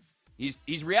first time.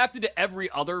 He's reacted to every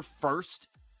other first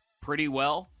pretty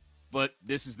well, but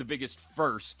this is the biggest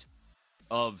first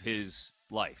of his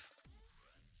life.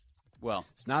 Well,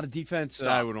 it's not a defense that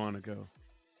I would want to go.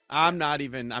 I'm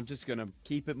just going to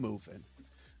keep it moving.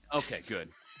 Okay, good.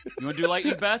 You want to do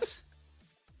lightning bets?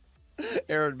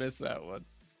 Aaron missed that one.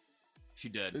 She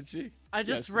did. Did she? I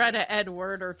just read an Ed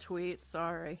Werder tweet.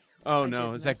 Sorry. Oh,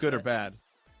 no. Is that good or bad?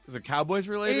 Is it Cowboys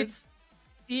related?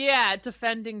 Yeah,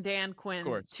 defending Dan Quinn. Of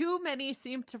course. Too many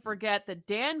seem to forget that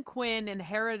Dan Quinn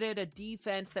inherited a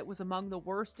defense that was among the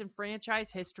worst in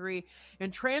franchise history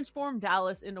and transformed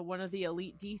Dallas into one of the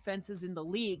elite defenses in the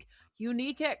league.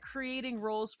 Unique at creating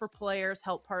roles for players,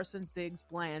 help Parsons, Diggs,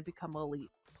 Bland become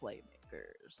elite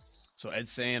playmakers. So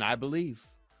Ed's saying, I believe.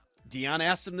 Dion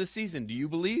asked him this season, do you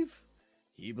believe?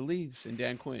 He believes in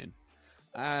Dan Quinn.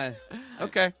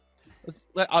 Okay.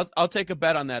 I'll take a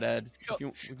bet on that, Ed.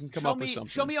 We can come up with something.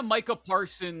 Show me a Micah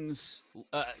Parsons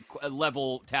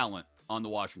level talent on the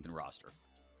Washington roster,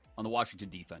 on the Washington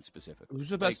defense specifically. Who's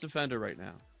the best defender right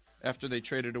now after they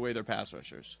traded away their pass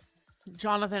rushers?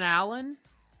 Jonathan Allen?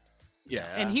 Yeah.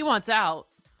 And he wants out.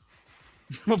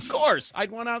 Of course. I'd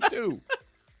want out too.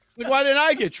 Why didn't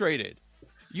I get traded?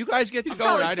 You guys get to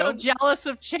go. He's so jealous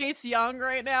of Chase Young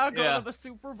right now going to the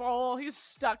Super Bowl. He's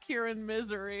stuck here in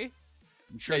misery.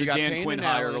 I'm sure the Dan Quinn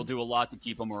hire will do a lot to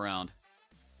keep him around.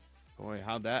 Boy,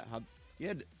 you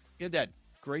had that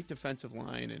great defensive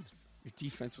line, and your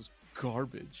defense was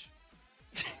garbage.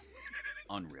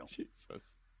 Unreal.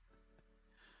 Jesus.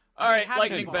 All right,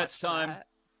 lightning bets time.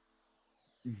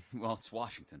 Well, it's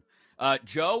Washington.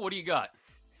 Joe, what do you got?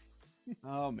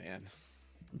 Oh, man.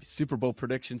 Super Bowl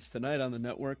predictions tonight on the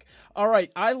network. All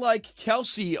right, I like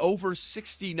Kelsey over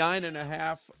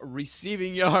 69.5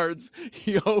 receiving yards.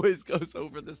 He always goes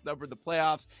over this number in the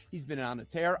playoffs. He's been on a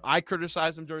tear. I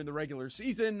criticize him during the regular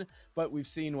season, but we've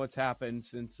seen what's happened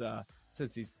since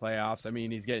these playoffs. I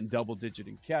mean, he's getting double-digit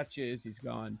in catches. He's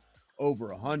gone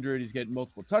over 100. He's getting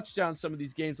multiple touchdowns some of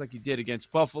these games like he did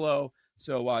against Buffalo.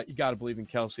 So you got to believe in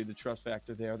Kelsey, the trust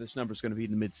factor there. This number is going to be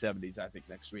in the mid-70s, I think,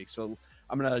 next week. So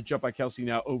I'm going to jump on Kelsey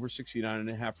now, over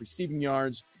 69.5 receiving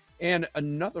yards. And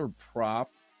another prop,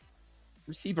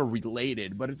 receiver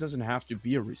related, but it doesn't have to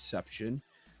be a reception.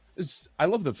 I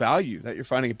love the value that you're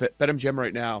finding at BetMGM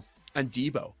right now on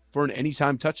Debo for an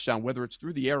anytime touchdown, whether it's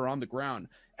through the air or on the ground.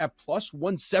 At plus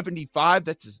 175,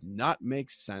 that does not make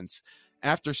sense.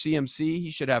 After CMC,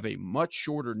 he should have a much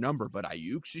shorter number, but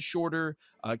Ayuk's is shorter.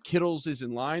 Kittle's is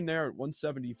in line there at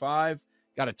 175.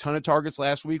 Got a ton of targets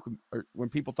last week when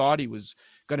people thought he was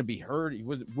going to be hurt. He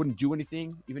wouldn't do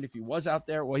anything, even if he was out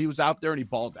there. Well, he was out there and he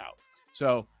balled out.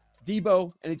 So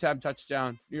Debo, anytime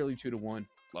touchdown, nearly 2-1.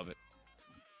 Love it.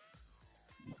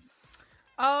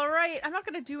 All right, I'm not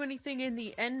going to do anything in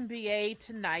the NBA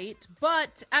tonight,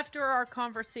 but after our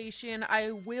conversation,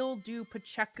 I will do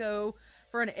Pacheco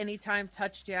for an anytime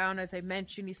touchdown. As I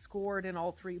mentioned, he scored in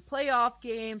all 3 playoff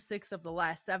games, 6 of the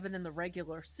last 7 in the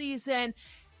regular season,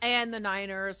 and the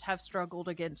Niners have struggled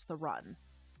against the run.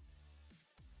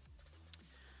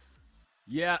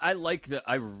 Yeah, I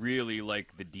really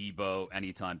like the Debo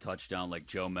anytime touchdown, like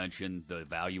Joe mentioned, the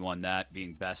value on that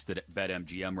being best at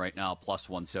BetMGM right now, plus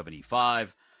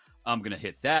 175. I'm going to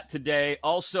hit that today.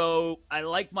 Also, I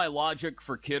like my logic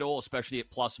for Kittle, especially at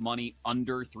plus money,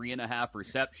 under 3.5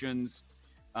 receptions.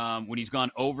 When he's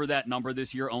gone over that number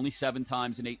this year, only 7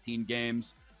 times in 18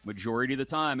 games. Majority of the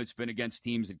time, it's been against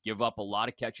teams that give up a lot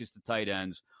of catches to tight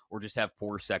ends or just have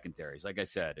poor secondaries. Like I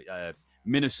said,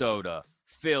 Minnesota,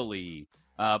 Philly,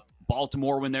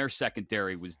 Baltimore when their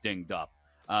secondary was dinged up.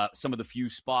 Some of the few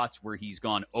spots where he's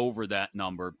gone over that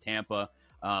number, Tampa,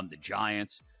 the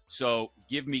Giants. So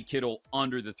give me Kittle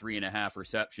under the 3.5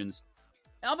 receptions.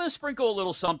 I'm going to sprinkle a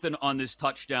little something on this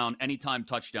touchdown, anytime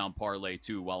touchdown parlay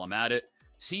too while I'm at it.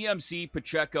 CMC,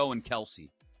 Pacheco, and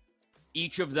Kelsey.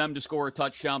 Each of them to score a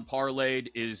touchdown parlayed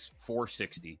is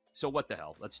 460. So what the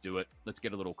hell? Let's do it. Let's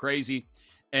get a little crazy.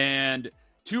 And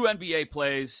 2 NBA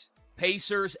plays.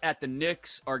 Pacers at the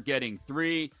Knicks are getting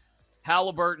 3.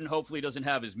 Halliburton hopefully doesn't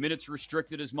have his minutes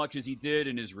restricted as much as he did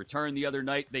in his return the other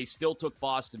night. They still took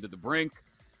Boston to the brink.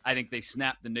 I think they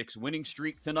snapped the Knicks winning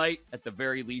streak tonight. At the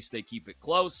very least, they keep it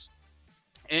close.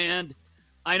 And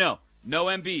I know, no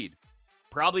Embiid.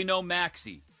 Probably no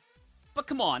Maxey. But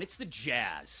come on, it's the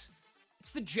Jazz.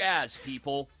 It's the Jazz,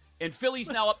 people. And Philly's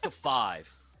now up to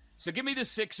 5. So give me the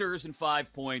Sixers and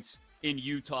 5 points in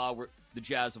Utah, where the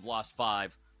Jazz have lost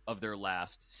 5 of their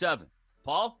last 7.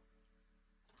 Paul?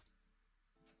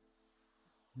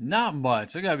 Not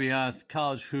much. I got to be honest,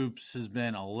 college hoops has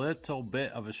been a little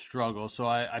bit of a struggle. So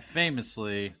I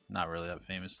famously, not really that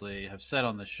famously, have said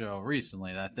on the show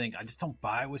recently that I just don't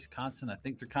buy Wisconsin. I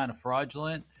think they're kind of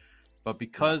fraudulent. But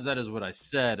because that is what I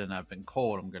said and I've been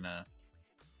cold, I'm going to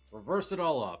reverse it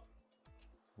all up.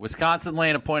 Wisconsin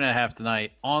laying 1.5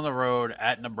 tonight on the road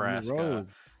at Nebraska.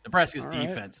 Nebraska's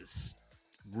defense is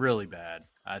really bad.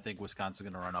 I think Wisconsin's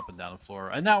going to run up and down the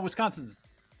floor. And now Wisconsin's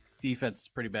defense is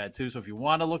pretty bad too. So if you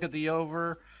want to look at the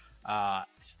over,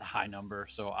 it's the high number.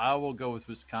 So I will go with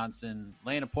Wisconsin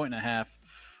laying 1.5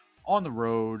 on the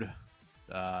road.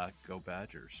 Go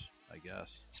Badgers, I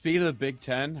guess. Speaking of the Big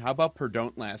Ten, how about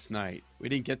Purdue last night? We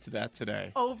didn't get to that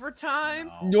today.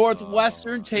 Overtime. No.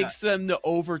 Northwestern takes them to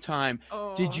overtime.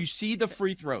 Oh. Did you see the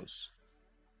free throws?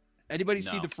 Anybody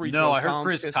see the free throws? No, I heard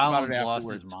Chris pissed about Collins it lost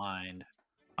afterwards. his mind.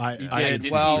 I did. did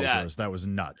see Well, that. That was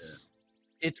nuts.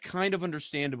 It's kind of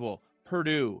understandable.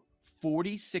 Purdue,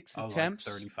 46 attempts.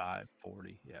 Like 35,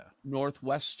 40, yeah.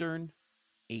 Northwestern,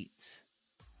 8.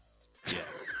 Yeah.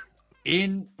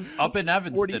 Up in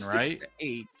Evanston, right?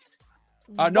 8.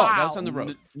 No, that was on the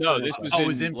road. No, this was it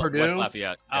was in Purdue? West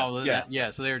Lafayette. Yeah. Oh, yeah.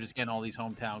 So they were just getting all these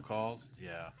hometown calls.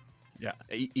 Yeah. Yeah.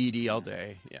 ED all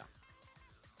day. Yeah.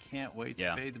 Can't wait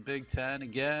to fade the Big Ten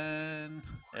again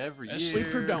every Especially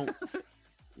year. Purdue.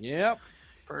 Yep.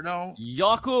 Purdue.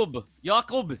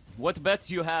 Jakob, what bets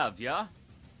do you have? Yeah.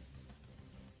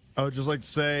 I would just like to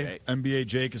say NBA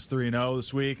Jake is 3-0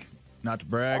 this week. Not to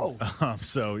brag. Oh.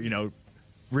 So,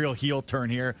 real heel turn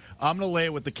here. I'm going to lay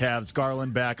it with the Cavs.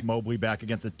 Garland back, Mobley back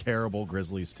against a terrible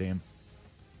Grizzlies team.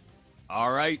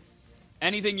 All right.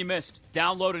 Anything you missed,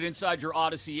 download it inside your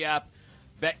Odyssey app.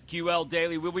 BetQL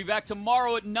Daily. We'll be back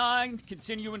tomorrow at 9,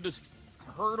 continuing to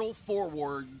hurtle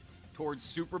forward towards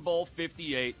Super Bowl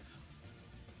 58.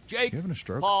 Jake, You having a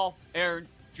stroke? Paul, Aaron,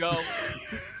 Joe,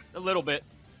 a little bit.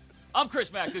 I'm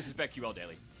Chris Mack. This is BetQL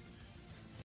Daily.